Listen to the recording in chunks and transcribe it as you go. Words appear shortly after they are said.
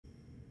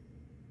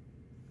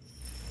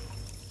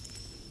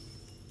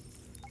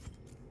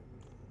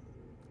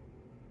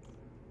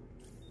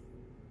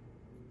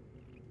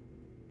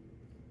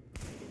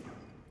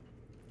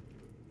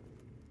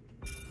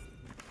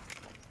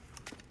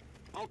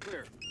All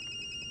clear.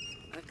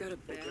 I've got a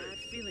bad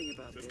feeling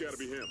about this. It's gotta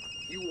be him.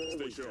 You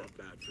always sharp. have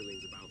bad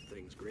feelings about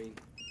things, Green.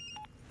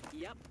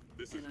 Yep.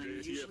 This And I'm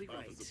is usually JTF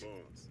right. Officer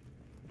Barnes.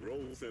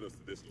 Roll sent us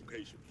to this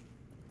location.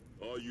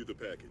 Are you the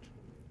package?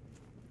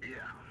 Yeah.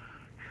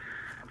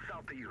 I'm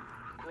south of you.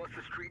 Cross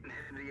the street and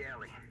head into the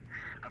alley.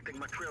 I think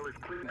my trail is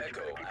clear.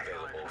 Echo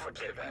available for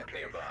playback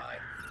nearby.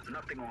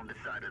 Nothing on this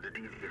side of the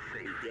DZ is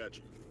safe. We got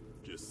you.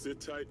 Just sit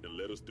tight and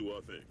let us do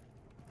our thing.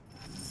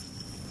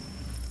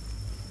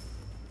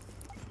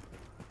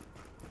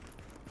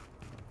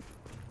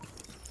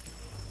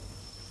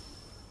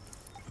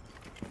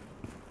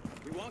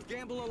 We want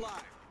Campbell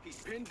alive. He's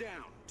pinned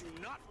down. Do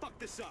not fuck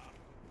this up.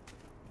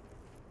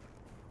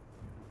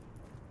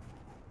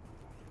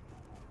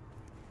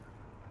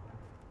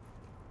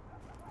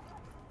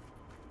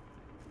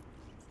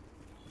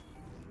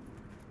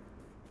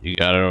 You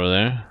got it over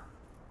there?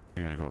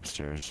 I gotta go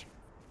upstairs.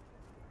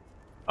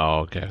 Oh,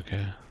 okay,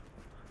 okay.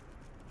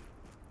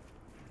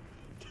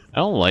 I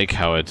don't like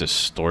how it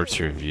distorts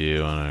your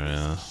view on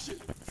it.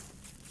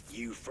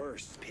 You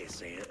first,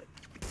 pissant.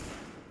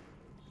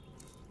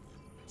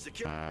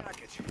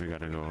 We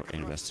gotta go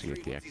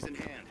investigate the echo.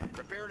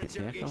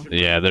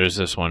 Yeah, there's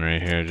this one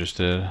right here. Just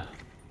did.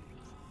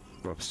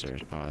 Go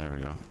upstairs. Oh, there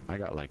we go. I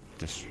got like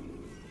this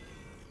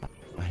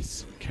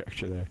nice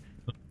character there.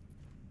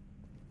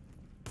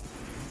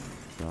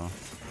 So.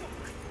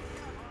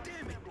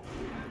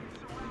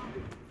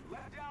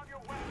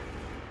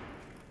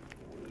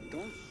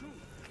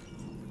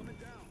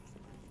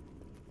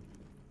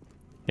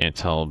 Can't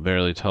tell,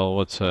 barely tell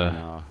what's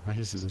No,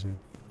 this is.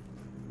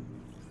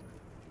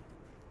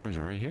 Where's it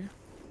right here?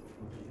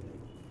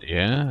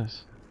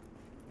 Yes.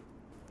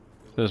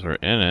 Says we're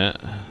in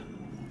it.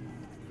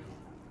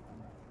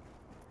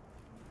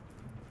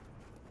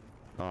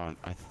 Oh,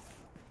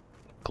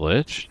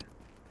 Glitched?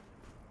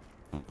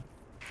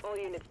 All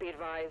units be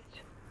advised.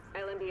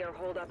 LMB are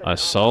holed up.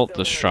 Assault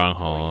the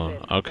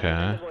stronghold.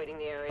 Okay.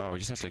 Oh, we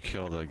just have to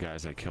kill the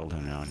guys that killed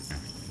him down here.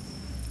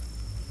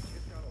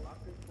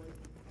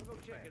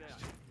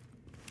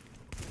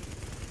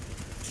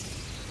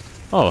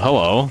 Oh,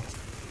 hello.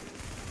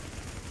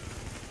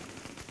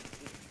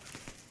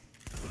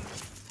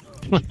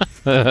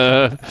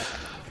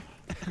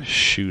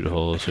 Shoot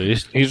hole. So he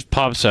just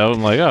pops out.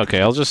 I'm like, oh,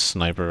 okay, I'll just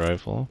sniper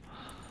rifle.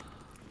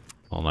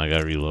 Oh, I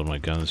gotta reload my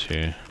guns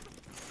here.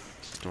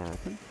 Is the door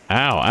open?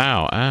 Ow,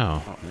 ow,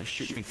 ow. Oh, they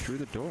shoot me through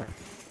the door.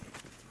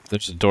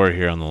 There's a door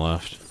here on the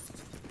left.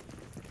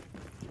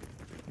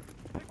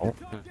 Oh,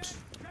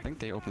 I think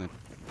they opened it.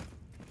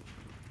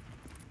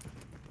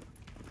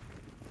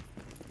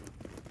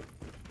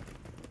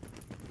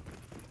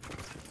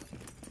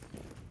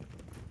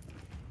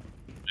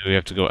 Do we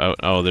have to go out?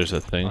 Oh, there's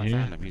a thing I here.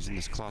 found him. He's in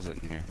this closet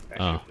in here.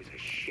 Oh.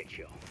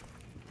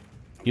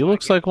 He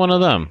looks like one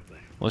of them.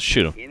 Let's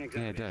shoot him. Yeah,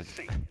 it does.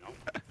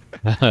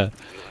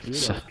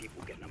 So,